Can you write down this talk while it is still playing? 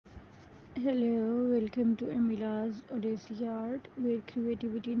Hello, welcome to Emila's Odyssey Art, where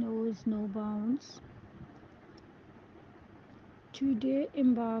creativity knows no bounds. Today,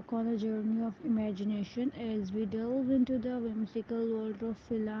 embark on a journey of imagination as we delve into the whimsical world of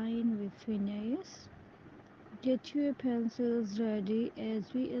Feline with Phineas. Get your pencils ready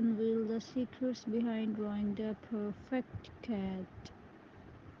as we unveil the secrets behind drawing the perfect cat.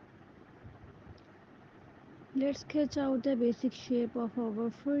 Let's sketch out the basic shape of our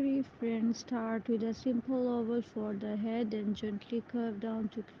furry friend. Start with a simple oval for the head and gently curve down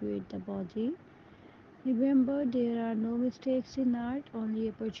to create the body. Remember, there are no mistakes in art, only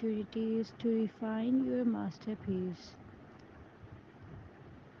opportunities to refine your masterpiece.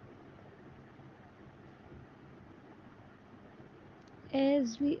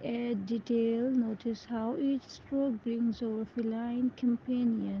 As we add detail, notice how each stroke brings our feline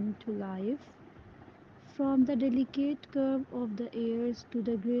companion to life. From the delicate curve of the ears to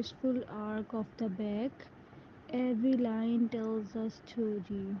the graceful arc of the back, every line tells a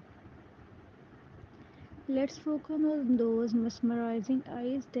story. Let's focus on those mesmerizing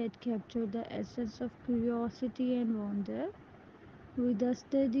eyes that capture the essence of curiosity and wonder. With a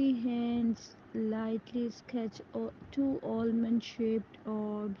steady hand, lightly sketch two almond shaped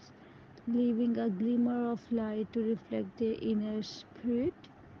orbs, leaving a glimmer of light to reflect their inner spirit.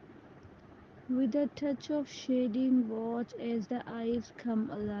 With a touch of shading, watch as the eyes come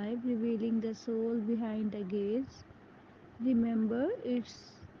alive, revealing the soul behind the gaze. Remember,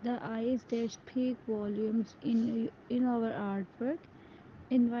 it's the eyes that speak volumes in our artwork,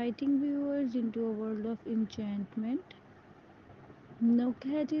 inviting viewers into a world of enchantment. No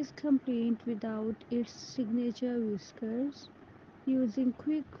cat is complete without its signature whiskers. Using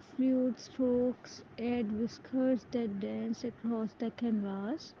quick fluid strokes, add whiskers that dance across the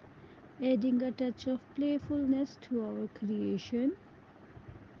canvas, adding a touch of playfulness to our creation.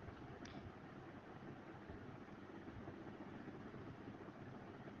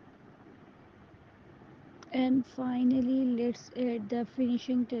 And finally, let's add the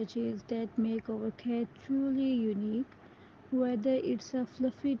finishing touches that make our cat truly unique. Whether it's a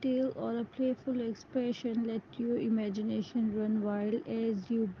fluffy tail or a playful expression, let your imagination run wild as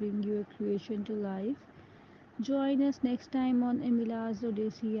you bring your creation to life. Join us next time on Emila's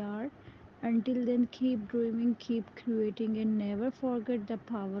Odyssey Art. Until then, keep dreaming, keep creating, and never forget the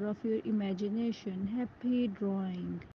power of your imagination. Happy drawing!